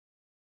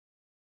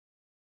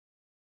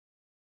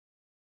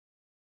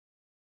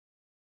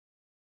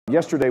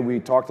Yesterday we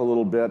talked a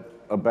little bit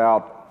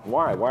about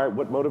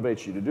what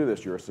motivates you to do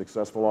this. You're a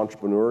successful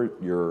entrepreneur.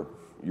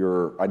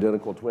 Your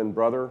identical twin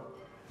brother,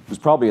 who's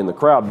probably in the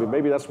crowd, but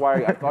maybe that's why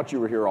I thought you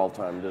were here all the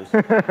time.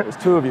 There's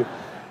two of you.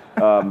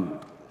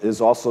 Is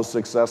also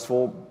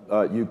successful.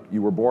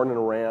 You were born in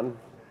Iran.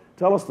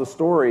 Tell us the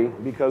story,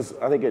 because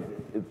I think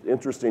it's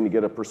interesting to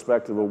get a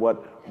perspective of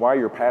why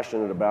you're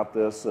passionate about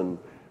this and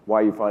why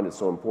you find it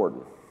so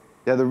important.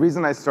 Yeah, the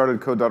reason I started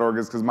Code.org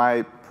is because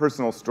my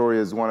personal story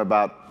is one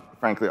about,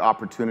 frankly,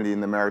 opportunity in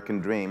the American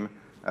dream.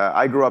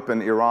 I grew up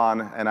in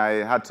Iran, and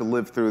I had to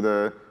live through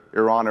the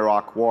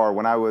Iran-Iraq war.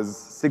 When I was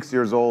 6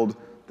 years old,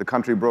 the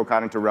country broke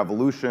out into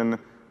revolution,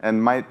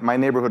 and my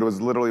neighborhood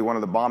was literally one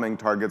of the bombing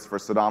targets for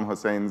Saddam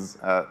Hussein's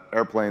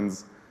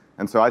airplanes.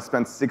 And so I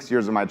spent 6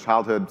 years of my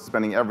childhood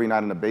spending every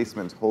night in a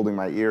basement holding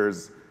my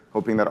ears,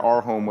 hoping that our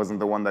home wasn't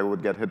the one that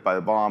would get hit by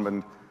a bomb.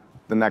 And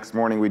the next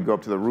morning we'd go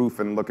up to the roof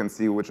and look and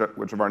see which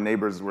of our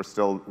neighbors were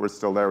still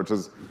there, which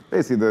is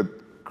basically the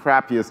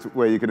crappiest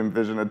way you could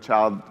envision a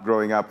child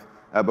growing up.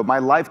 But my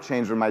life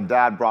changed when my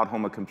dad brought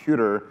home a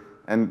computer.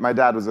 And my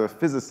dad was a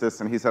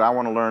physicist, and he said, I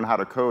want to learn how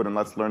to code, and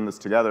let's learn this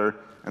together.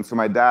 And so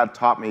my dad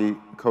taught me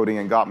coding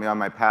and got me on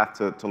my path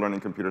to learning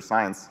computer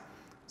science.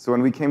 So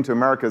when we came to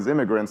America as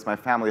immigrants, my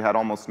family had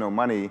almost no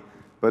money,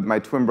 but my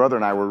twin brother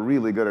and I were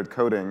really good at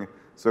coding.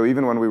 So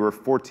even when we were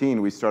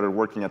 14, we started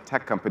working at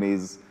tech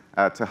companies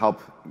to help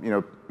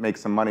make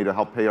some money to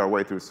help pay our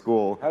way through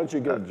school. How did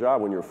you get a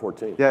job when you were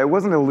 14? Yeah, it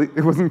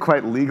wasn't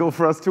quite legal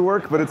for us to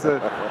work, but it's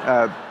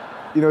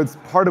it's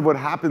part of what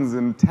happens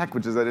in tech,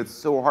 which is that it's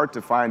so hard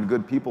to find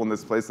good people in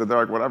this place that they're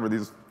like, whatever,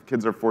 these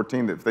kids are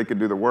 14, if they could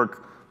do the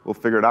work, we'll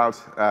figure it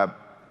out.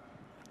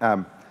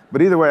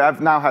 But either way,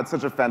 I've now had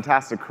such a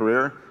fantastic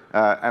career,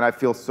 and I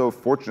feel so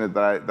fortunate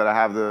that I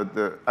have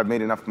I've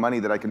made enough money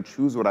that I can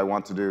choose what I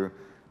want to do.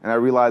 And I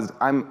realized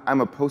I'm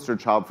a poster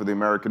child for the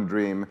American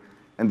dream,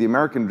 and the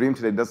American dream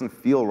today doesn't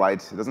feel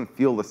right. It doesn't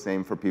feel the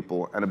same for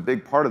people. And a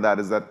big part of that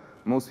is that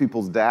most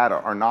people's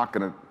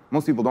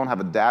most people don't have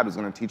a dad who's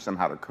going to teach them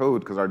how to code,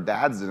 because our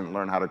dads didn't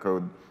learn how to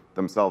code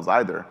themselves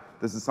either.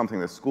 This is something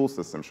the school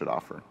system should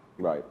offer.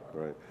 Right,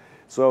 right.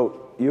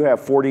 So you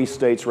have 40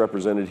 states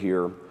represented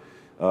here,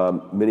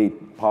 many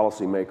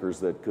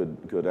policymakers that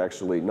could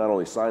actually not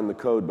only sign the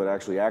code, but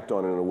actually act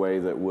on it in a way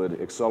that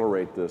would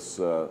accelerate this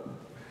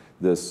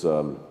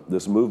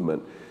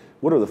movement.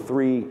 What are the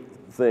three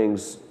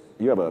things?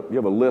 You have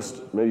a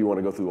list. Maybe you want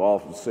to go through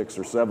all 6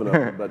 or 7 of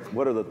them. But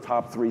what are the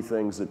top 3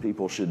 things that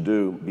people should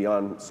do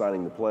beyond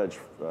signing the pledge?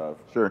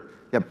 Sure.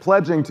 Yeah,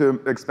 pledging to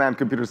expand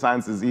computer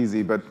science is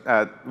easy, but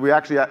we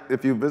actually,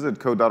 if you visit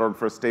Code.org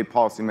for a state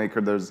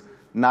policymaker, there's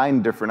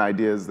 9 different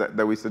ideas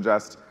that we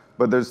suggest,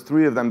 but there's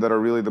 3 of them that are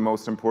really the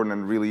most important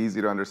and really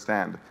easy to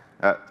understand.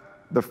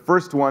 The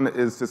first one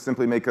is to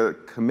simply make a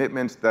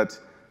commitment that,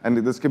 and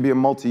this could be a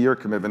multi-year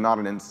commitment, not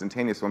an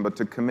instantaneous one, but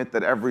to commit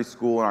that every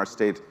school in our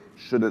state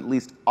should at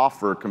least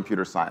offer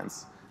computer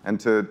science, and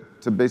to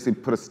basically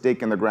put a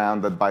stake in the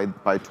ground that by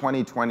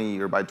 2020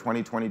 or by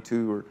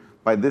 2022 or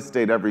by this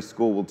date, every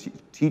school will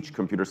teach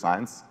computer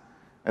science.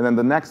 And then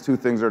the next 2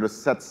 things are to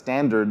set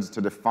standards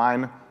to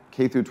define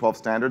K through 12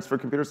 standards for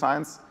computer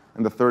science.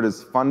 And the third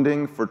is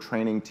funding for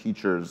training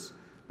teachers,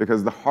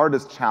 because the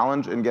hardest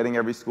challenge in getting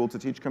every school to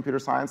teach computer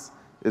science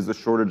is the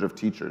shortage of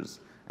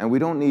teachers. And we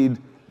don't need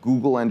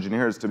Google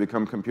engineers to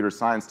become computer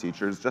science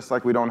teachers, just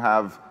like we don't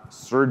have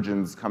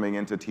surgeons coming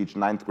in to teach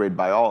 9th grade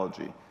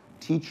biology.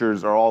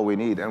 Teachers are all we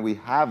need, and we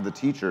have the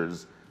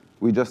teachers.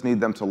 We just need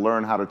them to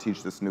learn how to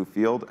teach this new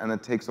field, and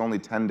it takes only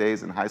 10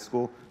 days in high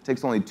school. It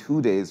takes only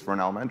 2 days for an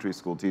elementary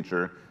school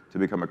teacher to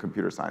become a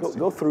computer science teacher.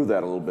 Go through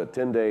that a little bit.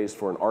 10 days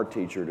for an art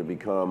teacher to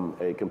become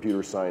a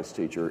computer science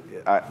teacher.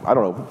 I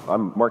don't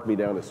know. Mark me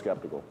down as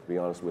skeptical, to be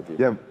honest with you.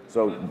 Yeah.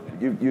 So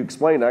you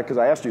explained that, because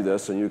I asked you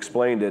this, and you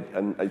explained it,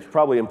 and it's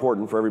probably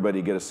important for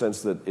everybody to get a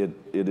sense that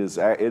it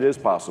is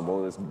possible,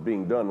 and it's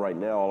being done right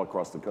now all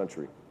across the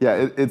country.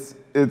 Yeah,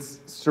 it's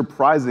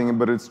surprising,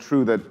 but it's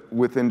true that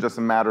within just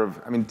a matter of,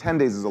 10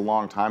 days is a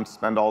long time to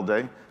spend all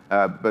day,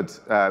 but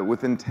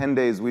within 10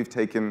 days we've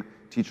taken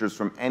teachers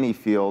from any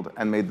field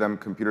and made them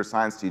computer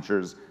science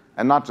teachers.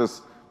 And not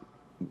just,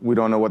 we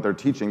don't know what they're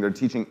teaching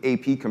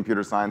AP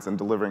computer science and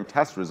delivering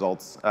test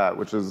results,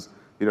 which is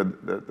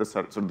the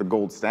sort of the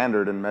gold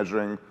standard in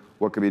measuring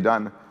what could be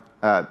done.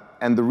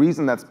 And the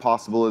reason that's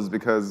possible is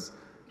because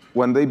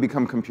when they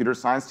become computer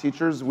science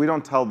teachers, we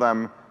don't tell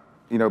them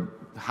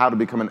how to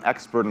become an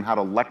expert and how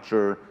to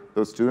lecture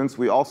those students.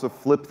 We also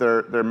flip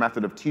their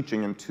method of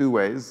teaching in 2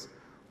 ways.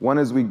 One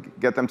is we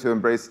get them to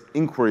embrace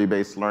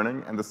inquiry-based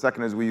learning, and the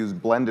second is we use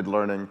blended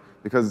learning,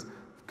 because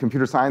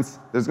computer science,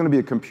 there's going to be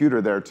a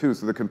computer there too,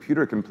 so the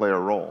computer can play a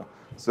role.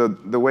 So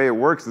the way it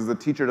works is the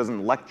teacher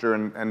doesn't lecture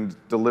and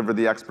deliver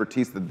the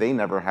expertise that they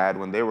never had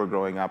when they were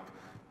growing up.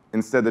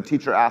 Instead, the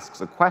teacher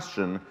asks a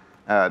question,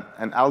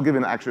 and I'll give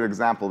an actual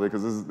example,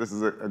 because this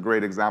is a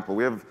great example.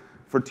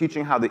 For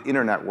teaching how the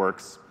internet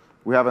works,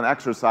 we have an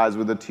exercise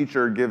where the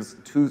teacher gives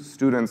 2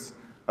 students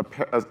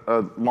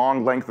a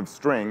long length of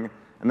string,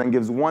 and then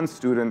gives one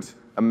student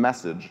a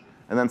message.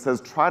 and then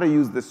says, try to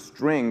use this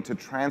string to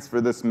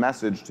transfer this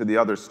message to the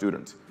other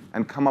student,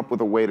 and come up with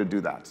a way to do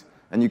that.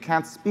 And you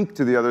can't speak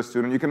to the other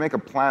student. You can make a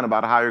plan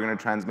about how you're going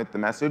to transmit the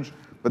message,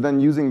 but then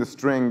using the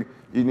string,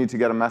 you need to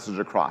get a message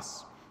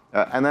across.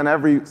 And then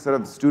every set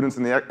of students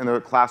in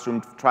the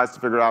classroom tries to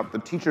figure out, the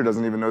teacher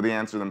doesn't even know the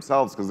answer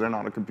themselves because they're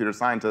not a computer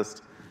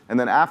scientist. And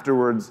then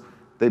afterwards,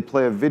 they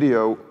play a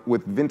video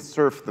with Vint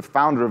Cerf, the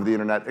founder of the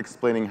internet,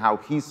 explaining how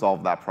he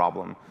solved that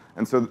problem.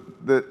 And so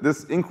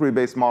this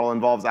inquiry-based model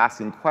involves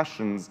asking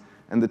questions,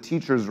 and the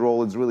teacher's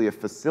role is really a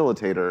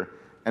facilitator.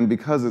 And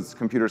because it's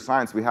computer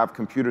science, we have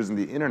computers and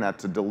the internet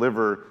to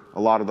deliver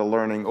a lot of the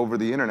learning over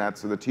the internet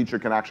so the teacher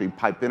can actually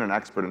pipe in an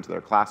expert into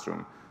their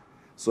classroom.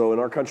 So in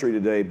our country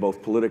today,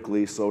 both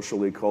politically,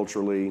 socially,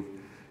 culturally,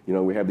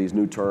 we have these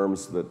new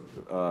terms that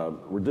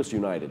we're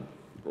disunited.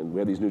 And we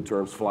have these new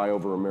terms,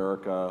 flyover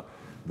America,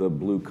 the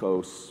blue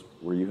coasts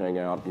where you hang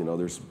out.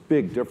 There's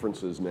big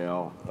differences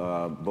now,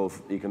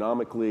 both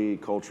economically,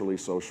 culturally,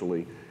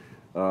 socially.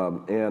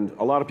 And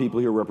a lot of people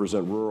here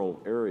represent rural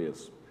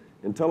areas.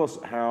 And tell us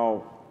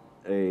how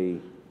a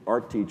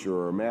art teacher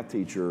or a math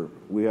teacher,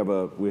 we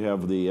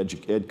have the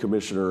ed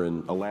commissioner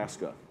in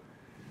Alaska,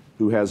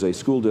 who has a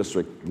school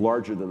district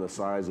larger than the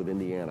size of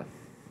Indiana,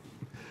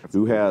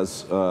 who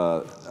has,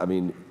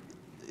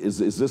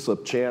 is this a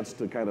chance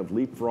to kind of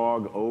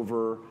leapfrog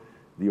over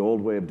the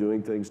old way of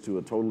doing things to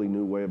a totally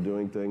new way of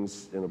doing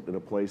things in a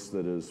place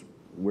that is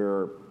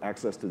where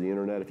access to the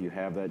internet, if you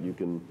have that, you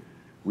can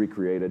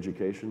recreate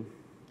education?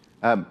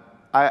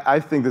 I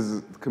think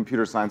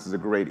computer science is a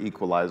great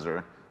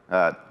equalizer.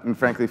 And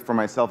frankly, for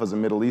myself as a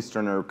Middle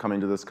Easterner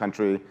coming to this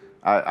country,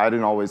 I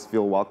didn't always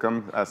feel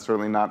welcome,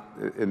 certainly not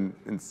in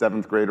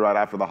 7th grade right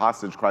after the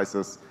hostage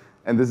crisis.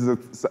 And this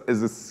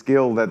is a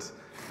skill that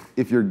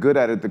if you're good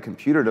at it, the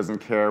computer doesn't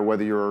care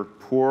whether you're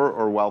poor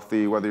or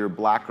wealthy, whether you're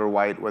black or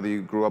white, whether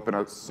you grew up in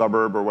a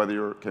suburb or whether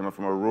you came up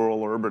from a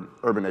rural or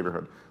urban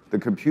neighborhood. The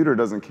computer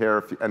doesn't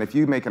care, and if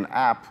you make an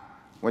app,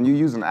 when you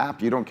use an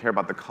app, you don't care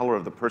about the color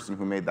of the person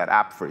who made that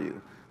app for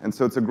you. And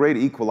so it's a great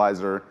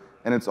equalizer,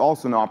 and it's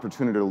also an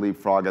opportunity to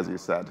leapfrog, as you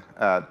said.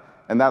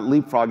 And that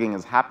leapfrogging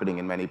is happening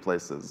in many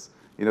places.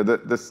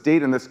 The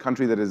state in this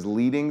country that is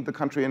leading the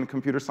country in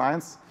computer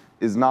science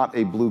is not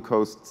a blue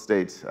coast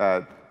state.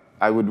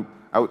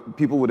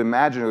 People would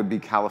imagine it would be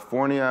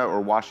California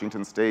or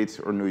Washington State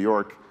or New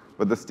York,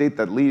 but the state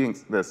that leading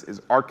this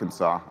is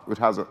Arkansas, which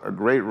has a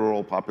great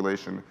rural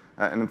population.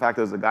 And in fact,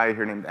 there's a guy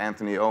here named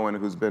Anthony Owen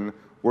who's been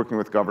working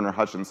with Governor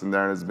Hutchinson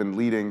there and has been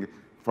leading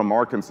from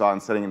Arkansas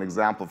and setting an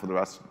example for the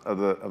rest of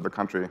the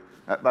country.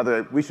 By the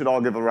way, we should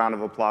all give a round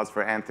of applause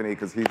for Anthony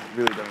because he's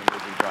really done an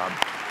amazing job.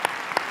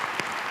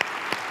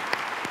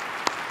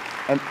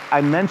 And I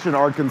mention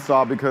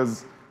Arkansas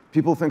because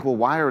people think, well,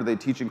 why are they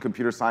teaching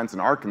computer science in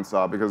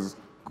Arkansas? Because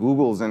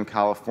Google's in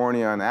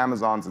California and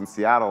Amazon's in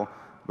Seattle.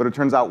 But it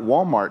turns out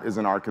Walmart is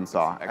in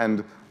Arkansas,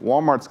 and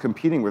Walmart's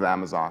competing with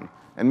Amazon.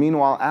 And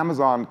meanwhile,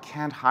 Amazon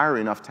can't hire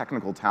enough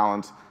technical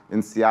talent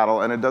in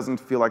Seattle, and it doesn't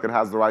feel like it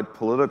has the right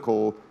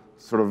political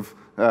sort of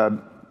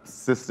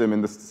system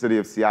in the city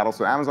of Seattle.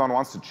 So Amazon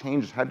wants to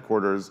change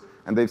headquarters,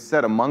 and they've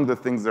said among the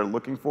things they're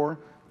looking for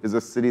is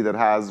a city that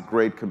has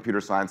great computer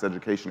science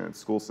education in its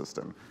school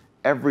system.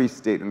 Every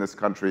state in this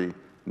country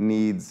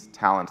needs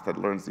talent that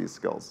learns these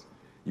skills.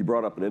 You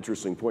brought up an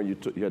interesting point.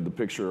 You had the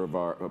picture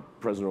of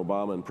President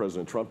Obama and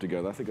President Trump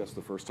together. I think that's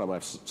the first time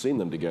I've seen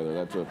them together.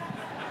 That's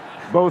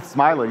both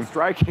smiling.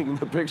 Striking,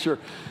 the picture.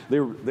 They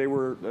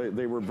were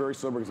very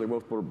similar because they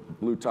both wore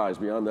blue ties.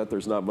 Beyond that,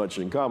 there's not much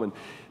in common.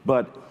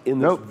 But in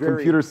this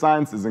computer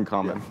science is in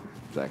common. Yeah,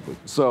 exactly.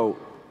 So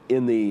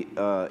in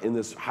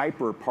this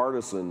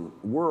hyper-partisan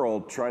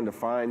world, trying to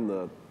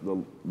find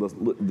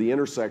the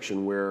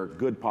intersection where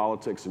good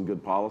politics and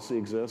good policy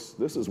exists,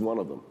 this is one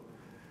of them.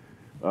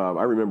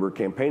 I remember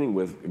campaigning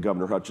with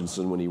Governor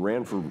Hutchinson when he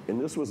ran for, and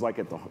this was like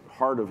at the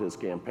heart of his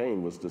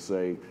campaign, was to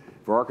say,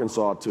 for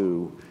Arkansas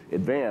to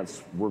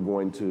advance, we're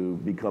going to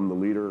become the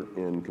leader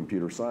in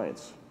computer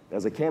science.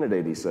 As a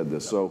candidate, he said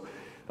this. So,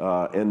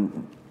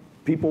 and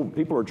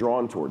people are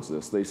drawn towards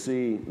this. They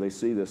see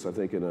this, I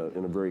think, in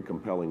a very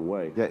compelling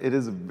way. Yeah, it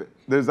is.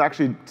 There's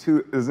actually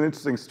there's an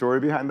interesting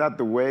story behind that.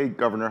 The way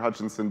Governor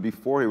Hutchinson,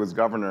 before he was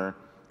governor,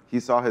 he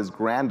saw his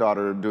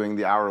granddaughter doing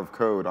the Hour of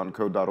Code on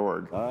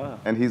code.org.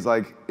 And he's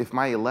like, if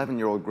my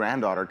 11-year-old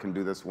granddaughter can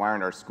do this, why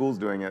aren't our schools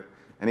doing it?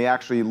 And he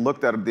actually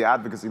looked at the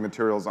advocacy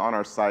materials on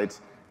our site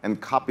and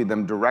copied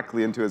them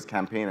directly into his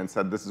campaign and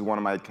said, this is one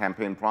of my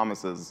campaign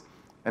promises.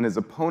 And his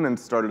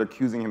opponents started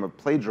accusing him of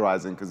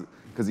plagiarizing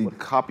because he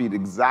copied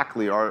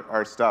exactly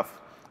our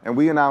stuff. And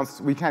we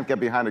announced, we can't get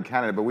behind a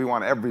candidate, but we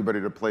want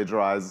everybody to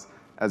plagiarize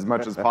as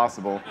much as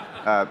possible.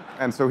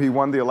 And so he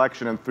won the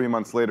election, and 3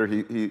 months later,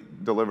 he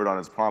delivered on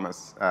his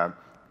promise.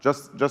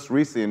 Just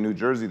recently in New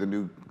Jersey, the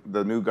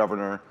new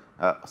governor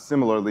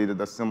similarly did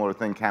a similar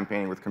thing,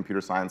 campaigning with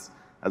computer science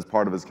as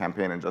part of his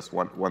campaign, and just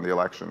won the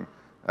election.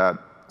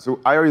 So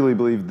I really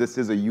believe this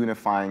is a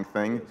unifying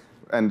thing,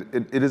 and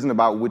it isn't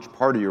about which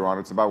party you're on.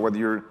 It's about whether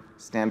you're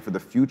stand for the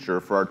future,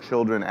 for our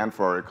children and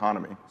for our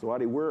economy. So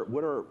Hadi, what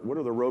are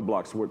the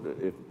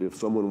roadblocks? If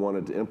someone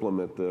wanted to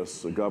implement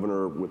this, a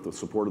governor with the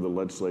support of the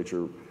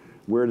legislature,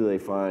 where do they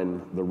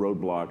find the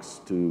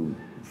roadblocks to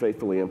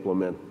faithfully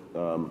implement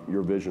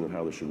your vision of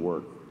how this should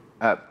work?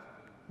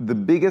 The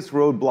biggest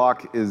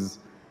roadblock is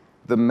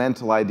the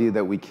mental idea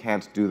that we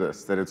can't do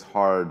this, that it's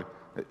hard,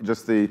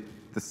 just the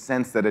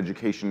sense that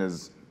education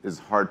is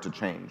hard to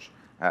change.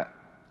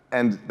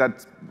 And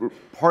that's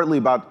partly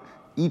about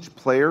each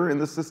player in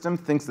the system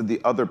thinks that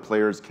the other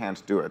players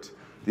can't do it.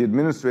 The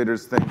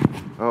administrators think,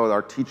 oh,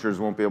 our teachers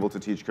won't be able to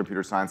teach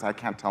computer science. I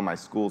can't tell my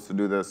schools to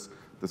do this.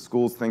 The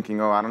school's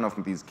thinking, oh, I don't know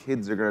if these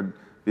kids are going to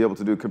be able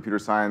to do computer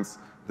science.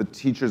 The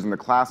teachers in the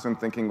classroom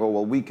thinking, oh,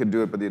 well, we could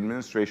do it, but the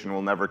administration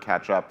will never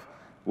catch up.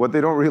 What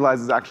they don't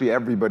realize is actually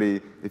everybody,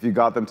 if you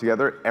got them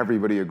together,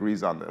 everybody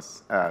agrees on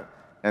this.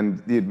 And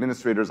the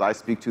administrators I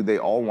speak to, they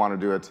all want to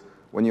do it.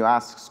 When you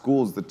ask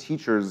schools, the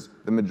teachers,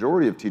 the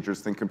majority of teachers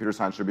think computer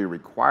science should be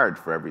required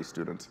for every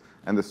student.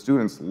 And the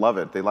students love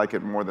it. They like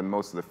it more than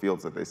most of the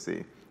fields that they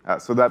see.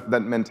 So that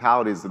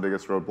mentality is the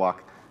biggest roadblock.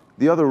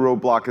 The other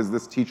roadblock is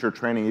this teacher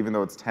training, even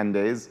though it's 10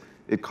 days,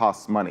 it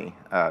costs money.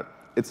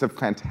 It's a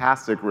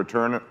fantastic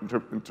return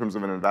in terms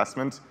of an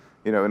investment.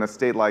 You know, in a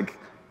state like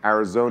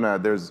Arizona,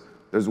 there's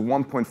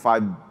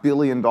 $1.5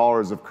 billion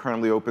of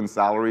currently open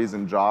salaries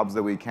and jobs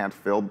that we can't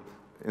fill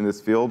in this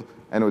field,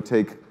 and it would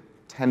take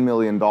 $10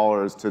 million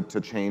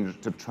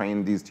to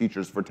train these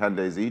teachers for 10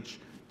 days each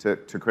to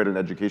create an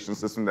education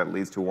system that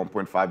leads to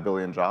 1.5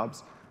 billion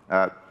jobs.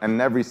 And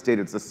in every state,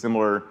 it's a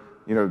similar,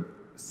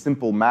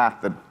 simple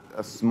math that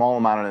a small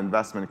amount of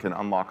investment can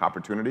unlock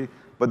opportunity.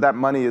 But that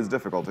money is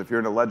difficult. If you're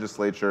in a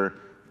legislature,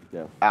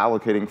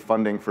 allocating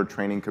funding for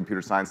training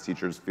computer science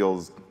teachers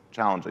feels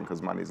challenging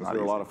because money's not easy. Is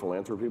there a lot of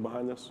philanthropy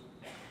behind this?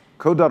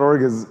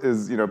 Code.org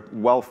is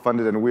well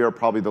funded, and we are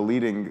probably the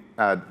leading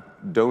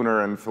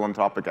donor and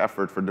philanthropic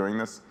effort for doing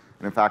this.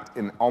 And in fact,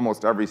 in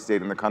almost every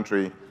state in the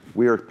country,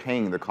 we are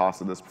paying the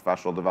cost of this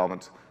professional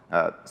development.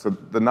 So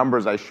the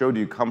numbers I showed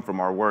you come from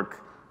our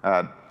work.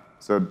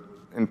 So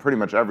in pretty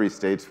much every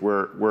state,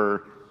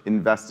 we're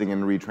investing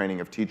in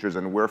retraining of teachers,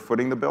 and we're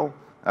footing the bill.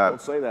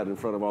 Don't say that in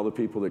front of all the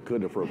people that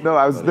could appropriate.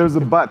 No, there's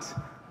a but.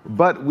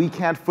 But we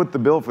can't foot the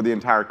bill for the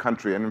entire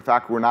country. And in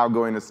fact, we're now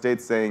going to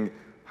states saying,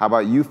 how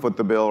about you foot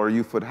the bill, or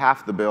you foot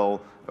half the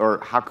bill, or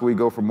how can we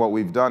go from what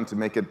we've done to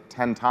make it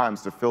 10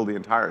 times to fill the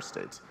entire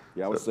state?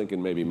 Yeah, I was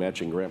thinking maybe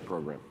matching grant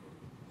program.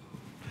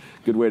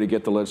 Good way to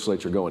get the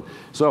legislature going.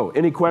 So,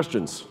 any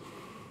questions?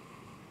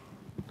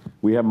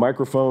 We have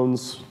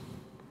microphones.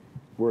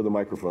 Where are the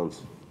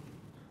microphones?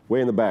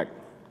 Way in the back.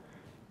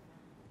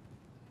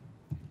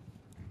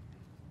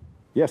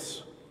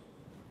 Yes,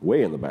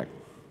 way in the back.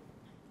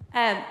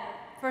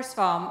 First of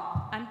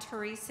all, I'm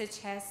Teresa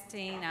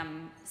Chastain.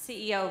 I'm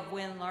CEO of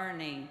Win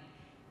Learning.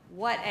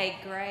 What a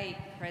great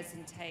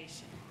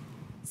presentation.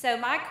 So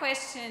my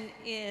question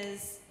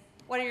is,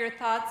 what are your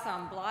thoughts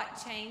on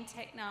blockchain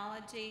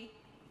technology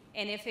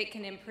and if it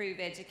can improve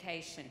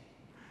education?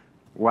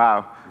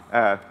 Wow,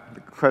 the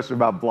question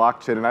about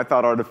blockchain, and I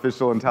thought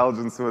artificial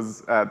intelligence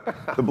was, the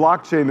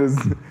blockchain is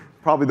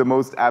probably the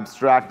most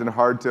abstract and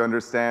hard to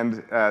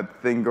understand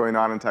thing going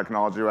on in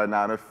technology right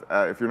now. And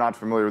if you're not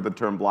familiar with the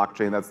term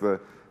blockchain, that's the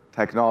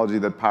technology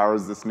that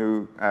powers this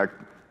new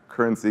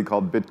currency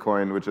called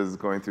Bitcoin, which is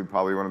going through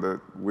probably one of the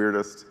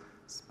weirdest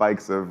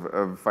spikes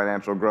of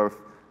financial growth.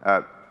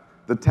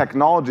 The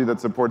technology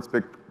that supports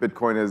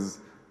Bitcoin is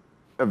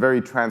a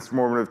very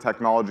transformative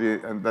technology,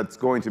 and that's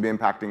going to be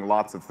impacting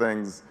lots of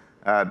things,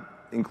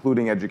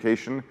 including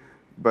education.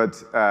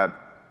 But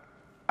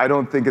I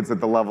don't think it's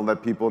at the level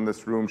that people in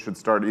this room should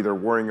start either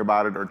worrying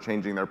about it or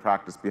changing their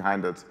practice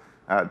behind it.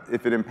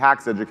 If it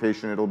impacts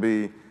education, it'll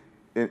be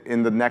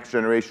in the next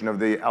generation of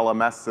the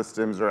LMS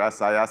systems or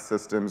SIS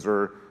systems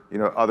or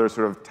other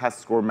sort of test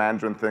score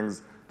management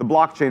things. The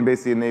blockchain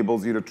basically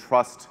enables you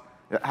to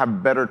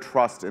have better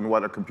trust in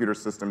what a computer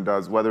system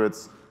does, whether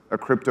it's a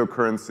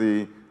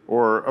cryptocurrency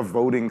or a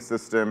voting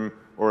system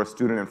or a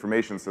student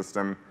information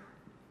system.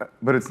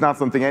 But it's not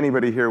something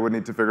anybody here would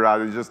need to figure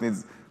out. It just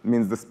means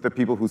the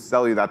people who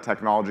sell you that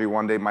technology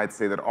one day might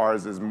say that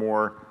ours is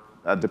more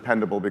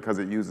dependable because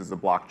it uses a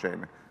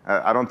blockchain.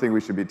 I don't think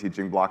we should be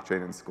teaching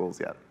blockchain in schools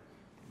yet.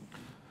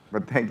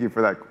 But thank you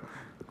for that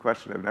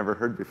question I've never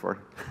heard before.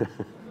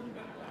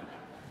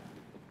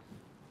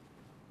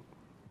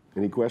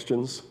 Any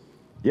questions?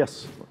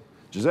 Yes,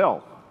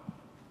 Giselle.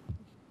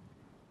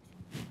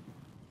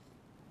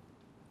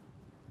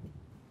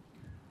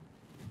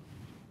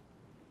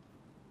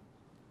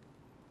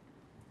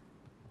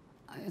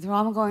 So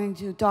I'm going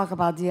to talk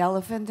about the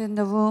elephant in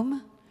the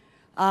room.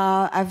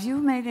 Have you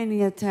made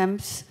any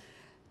attempts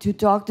to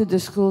talk to the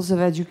schools of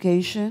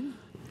education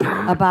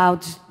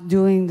about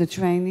doing the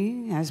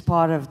training as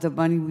part of the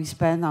money we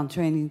spend on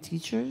training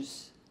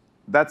teachers?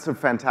 That's a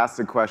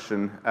fantastic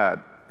question.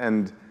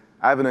 And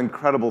I have an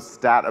incredible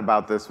stat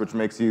about this, which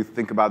makes you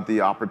think about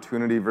the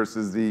opportunity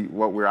versus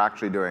what we're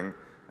actually doing.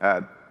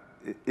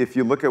 If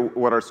you look at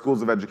what our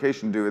schools of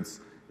education do,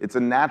 it's a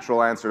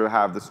natural answer to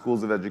have the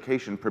schools of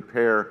education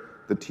prepare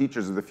the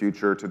teachers of the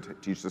future to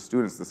teach the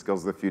students the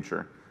skills of the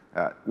future.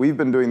 We've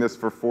been doing this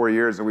for 4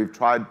 years, and we've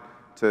tried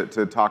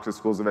to talk to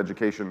schools of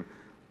education.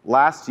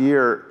 Last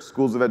year,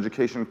 schools of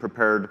education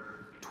prepared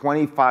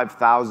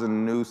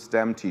 25,000 new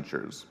STEM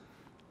teachers.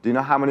 Do you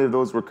know how many of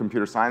those were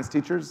computer science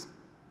teachers?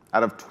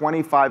 Out of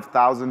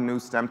 25,000 new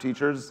STEM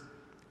teachers,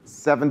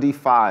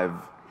 75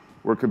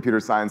 were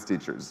computer science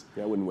teachers.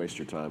 Yeah, I wouldn't waste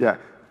your time. Yeah.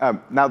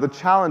 Now, the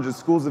challenge is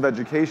schools of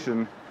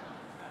education,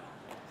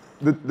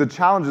 the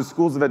challenge is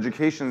schools of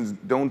education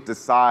don't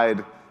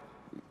decide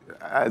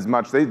as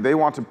much. They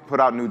want to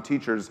put out new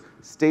teachers.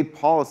 State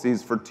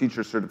policies for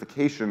teacher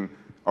certification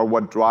are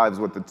what drives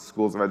what the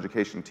schools of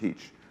education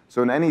teach.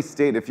 So in any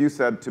state, if you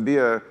said to be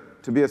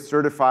a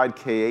certified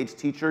K-8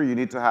 teacher, you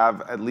need to have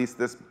at least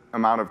this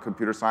amount of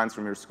computer science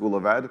from your school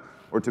of ed,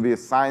 or to be a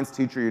science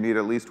teacher, you need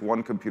at least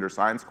one computer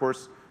science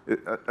course.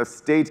 A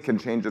state can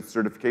change its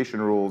certification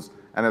rules,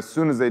 and as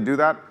soon as they do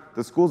that,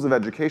 the schools of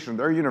education,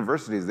 their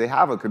universities, they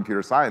have a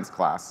computer science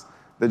class.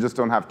 They just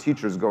don't have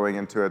teachers going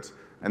into it,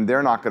 and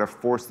they're not going to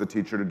force the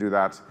teacher to do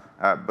that,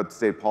 but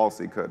state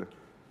policy could.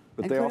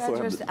 But And they could also I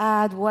have just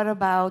add, what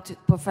about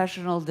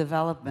professional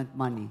development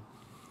money?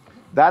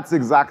 That's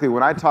exactly,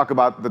 when I talk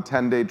about the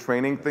 10-day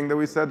training thing that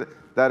we said,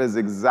 that is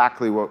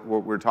exactly what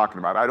we're talking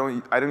about.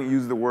 I didn't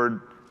use the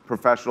word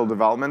professional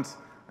development,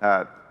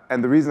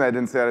 and the reason I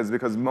didn't say that is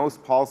because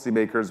most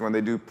policymakers, when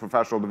they do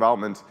professional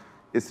development,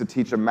 is to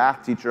teach a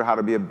math teacher how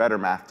to be a better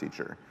math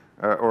teacher,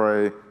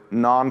 or a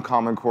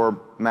non-Common Core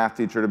math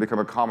teacher to become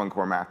a Common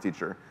Core math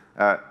teacher.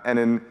 And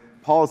in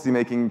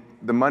policymaking,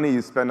 the money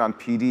you spend on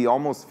PD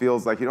almost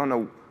feels like you don't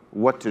know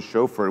what to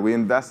show for it. We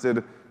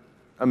invested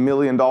 $1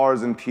 million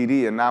in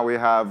PD, and now we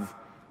have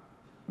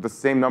the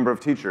same number of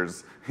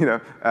teachers.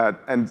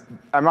 And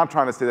I'm not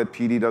trying to say that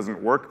PD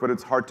doesn't work, but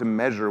it's hard to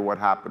measure what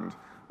happened.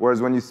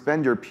 Whereas when you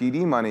spend your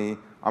PD money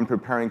on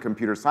preparing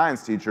computer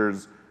science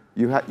teachers,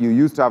 you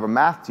used to have a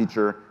math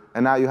teacher,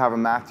 and now you have a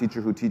math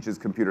teacher who teaches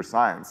computer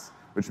science,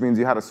 which means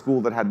you had a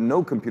school that had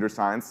no computer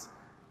science,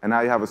 and now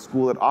you have a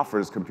school that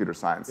offers computer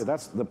science. Yeah,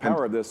 that's the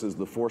power of this is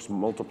the force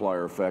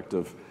multiplier effect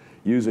of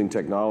using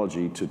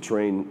technology to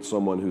train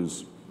someone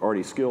who's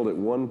already skilled at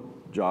one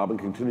job and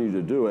continue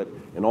to do it,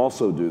 and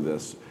also do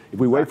this. If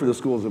we wait for the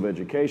schools of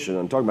education,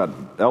 I'm talking about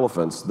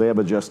elephants, they have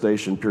a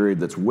gestation period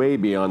that's way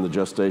beyond the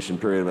gestation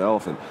period of an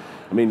elephant.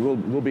 I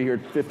mean, we'll be here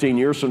 15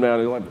 years from now,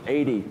 and we'll have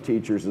 80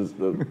 teachers as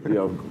the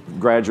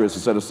graduates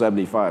instead of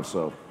 75.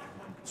 So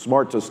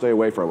smart to stay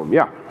away from them.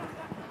 Yeah.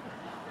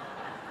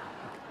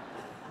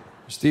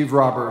 Steve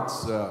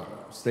Roberts,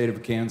 State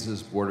of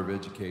Kansas Board of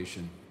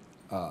Education.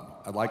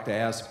 I'd like to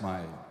ask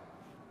my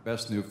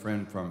best new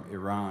friend from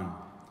Iran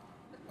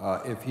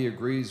if he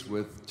agrees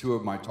with two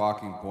of my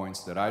talking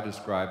points that I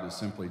described as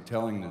simply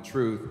telling the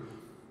truth.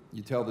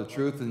 You tell the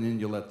truth and then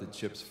you let the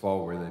chips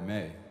fall where they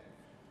may.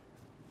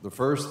 The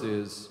first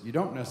is you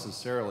don't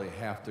necessarily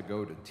have to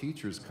go to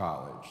teacher's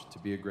college to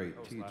be a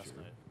great teacher.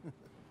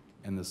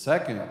 And the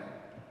second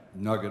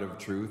nugget of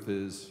truth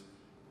is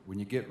when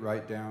you get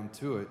right down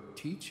to it,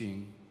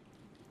 teaching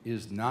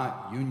is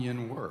not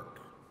union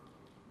work.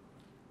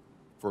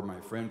 For my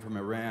friend from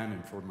Iran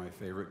and for my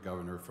favorite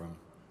governor from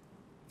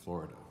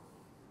Florida.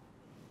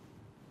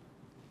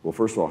 Well,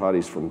 first of all,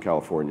 Hadi's from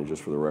California,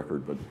 just for the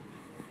record, but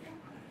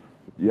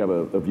you have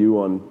a view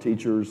on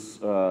teachers?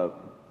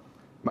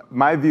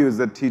 My view is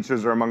that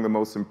teachers are among the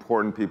most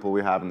important people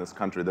we have in this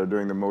country. They're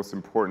doing the most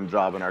important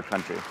job in our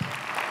country.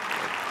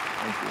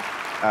 Thank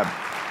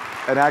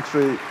you. And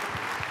actually,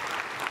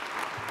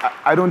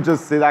 I don't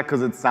just say that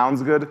because it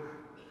sounds good.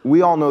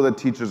 We all know that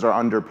teachers are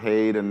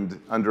underpaid and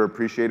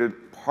underappreciated.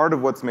 Part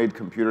of what's made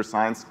computer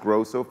science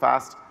grow so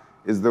fast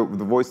is the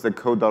voice that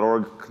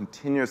code.org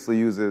continuously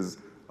uses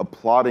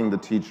applauding the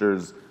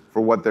teachers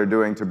for what they're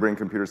doing to bring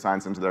computer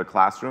science into their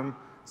classroom.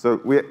 So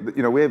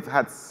we have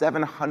had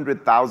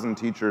 700,000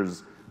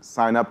 teachers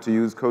sign up to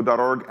use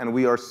code.org, and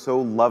we are so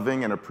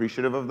loving and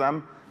appreciative of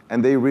them.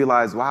 And they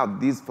realize, wow,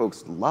 these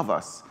folks love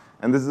us.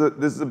 And this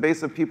is a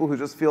base of people who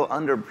just feel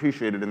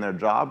underappreciated in their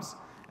jobs.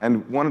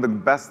 And one of the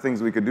best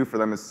things we could do for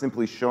them is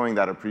simply showing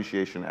that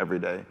appreciation every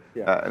day.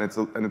 Yeah. And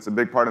it's a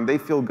big part. And they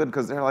feel good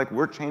because they're like,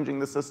 we're changing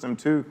the system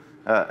too.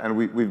 And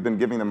we've been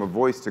giving them a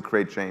voice to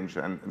create change.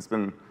 And it's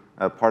been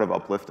part of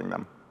uplifting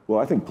them. Well,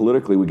 I think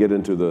politically we get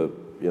into the,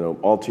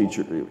 all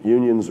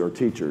unions are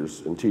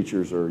teachers, and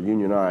teachers are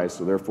unionized,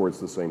 so therefore it's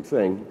the same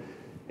thing.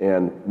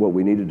 And what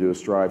we need to do is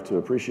strive to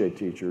appreciate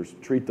teachers,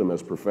 treat them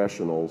as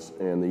professionals,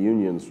 and the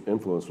union's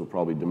influence will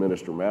probably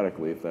diminish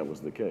dramatically if that was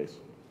the case.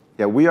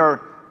 Yeah,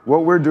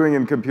 what we're doing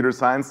in computer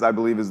science, I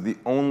believe, is the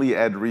only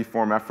ed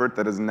reform effort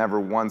that has never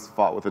once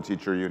fought with a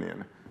teacher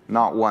union.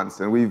 Not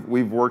once. And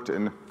we've worked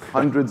in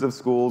hundreds of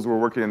schools. We're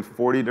working in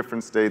 40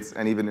 different states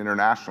and even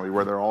internationally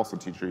where there are also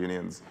teacher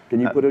unions.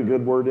 Can you put a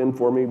good word in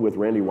for me with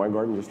Randy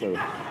Weingarten?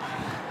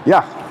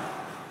 Yeah.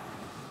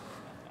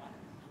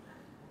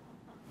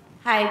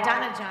 Hi,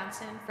 Donna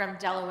Johnson from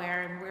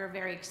Delaware, and we're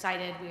very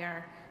excited. We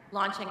are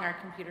launching our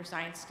computer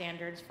science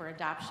standards for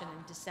adoption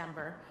in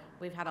December.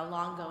 We've had a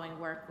long-going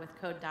work with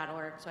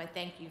code.org, so I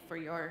thank you for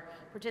your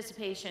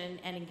participation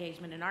and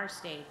engagement in our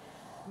state.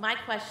 my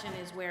question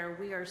is where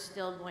we are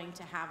still going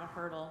to have a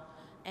hurdle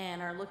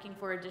and are looking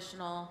for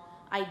additional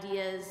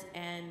ideas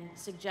and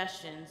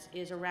suggestions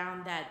is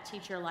around that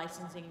teacher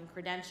licensing and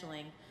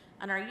credentialing.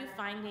 And are you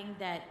finding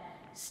that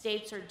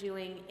states are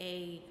doing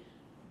a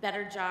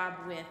better job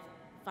with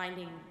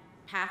finding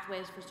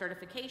pathways for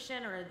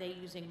certification, or are they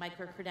using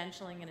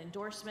micro-credentialing and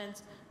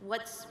endorsements?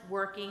 What's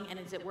working, and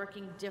is it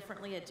working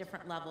differently at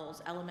different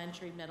levels,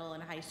 elementary, middle,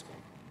 and high school?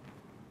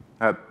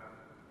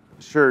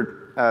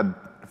 Sure.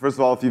 First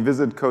of all, if you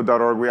visit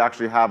code.org, we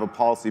actually have a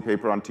policy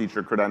paper on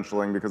teacher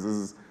credentialing, because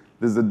this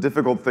is a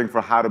difficult thing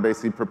for how to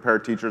basically prepare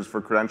teachers for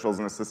credentials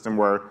in a system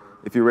where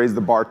if you raise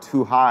the bar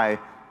too high,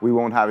 we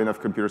won't have enough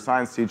computer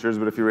science teachers,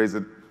 but if you raise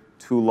it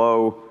too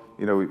low,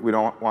 we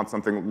don't want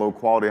something low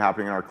quality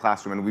happening in our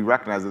classroom, and we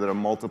recognize that there are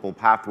multiple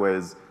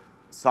pathways.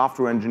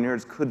 Software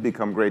engineers could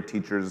become great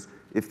teachers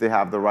if they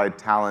have the right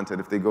talent and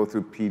if they go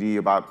through PD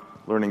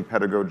about learning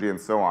pedagogy and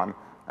so on.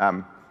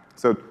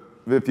 So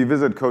if you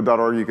visit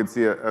code.org, you can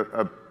see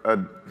a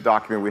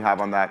document we have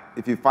on that.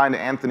 If you find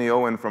Anthony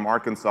Owen from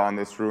Arkansas in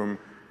this room,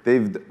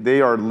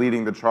 they are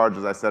leading the charge,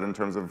 as I said, in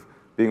terms of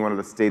being one of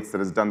the states that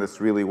has done this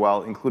really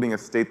well, including a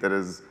state that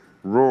is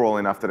rural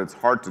enough that it's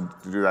hard to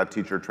do that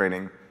teacher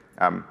training.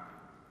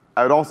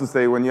 I would also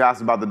say, when you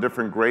asked about the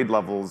different grade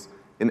levels,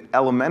 in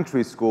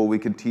elementary school, we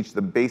could teach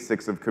the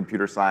basics of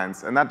computer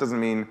science. And that doesn't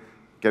mean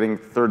getting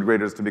third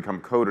graders to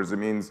become coders. It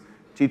means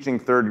teaching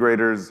third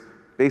graders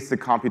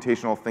basic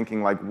computational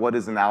thinking, like what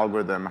is an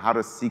algorithm, how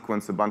to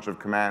sequence a bunch of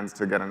commands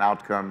to get an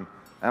outcome,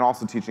 and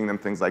also teaching them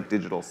things like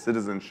digital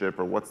citizenship,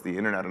 or what's the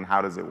internet and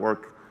how does it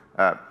work.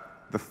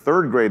 The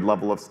third grade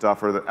level of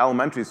stuff, or the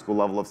elementary school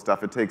level of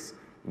stuff, it takes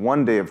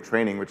 1 day of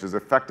training, which is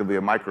effectively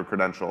a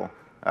micro-credential.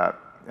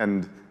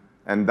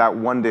 And that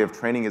 1 day of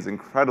training is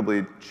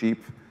incredibly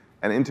cheap,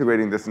 and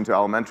integrating this into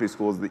elementary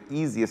school is the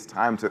easiest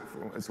time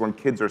it's when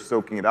kids are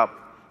soaking it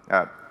up.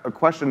 A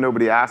question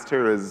nobody asked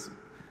here is,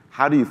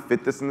 how do you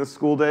fit this in the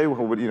school day?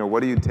 What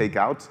do you take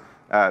out?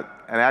 And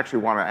I actually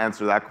want to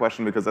answer that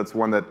question, because that's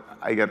one that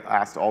I get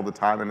asked all the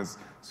time, and as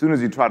soon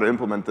as you try to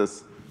implement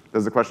this,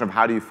 there's the question of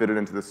how do you fit it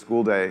into the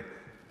school day?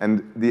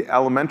 And the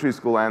elementary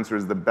school answer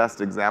is the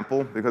best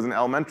example, because in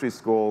elementary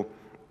school,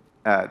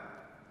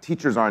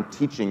 teachers aren't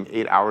teaching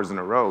 8 hours in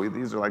a row.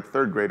 These are like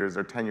third graders,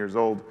 they're 10 years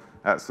old.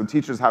 So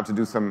teachers have to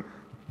do some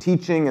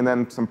teaching and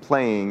then some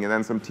playing, and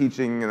then some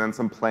teaching and then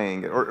some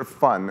playing, or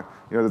fun.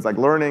 There's like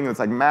learning, it's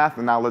like math,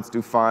 and now let's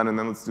do fun, and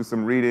then let's do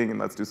some reading, and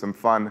let's do some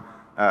fun.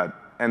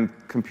 And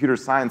computer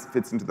science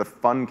fits into the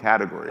fun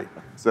category.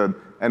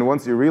 And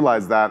once you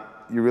realize that,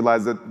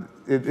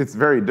 it's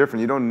very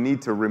different. You don't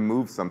need to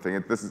remove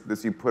something.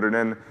 This you put it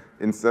in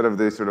instead of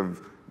the sort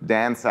of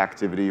dance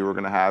activity you were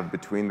going to have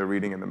between the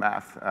reading and the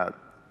math. How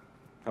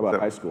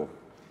about high school?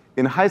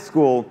 In high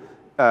school,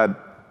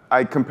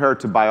 I compare it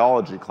to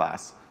biology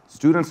class.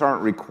 Students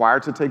aren't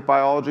required to take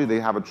biology. They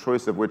have a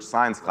choice of which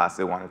science class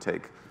they want to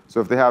take. So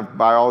if they have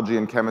biology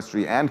and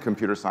chemistry and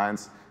computer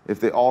science, if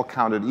they all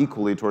counted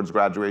equally towards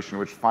graduation,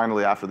 which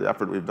finally, after the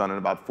effort we've done in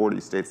about 40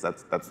 states,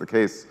 that's the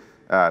case,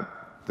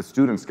 the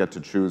students get to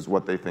choose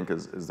what they think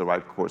is the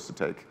right course to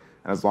take.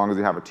 And as long as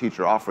you have a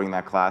teacher offering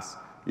that class,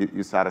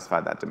 you satisfy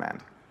that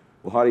demand.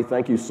 Well, Hadi,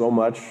 thank you so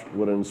much.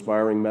 What an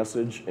inspiring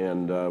message,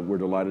 and we're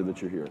delighted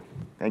that you're here.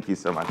 Thank you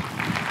so much.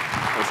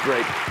 That's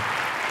great.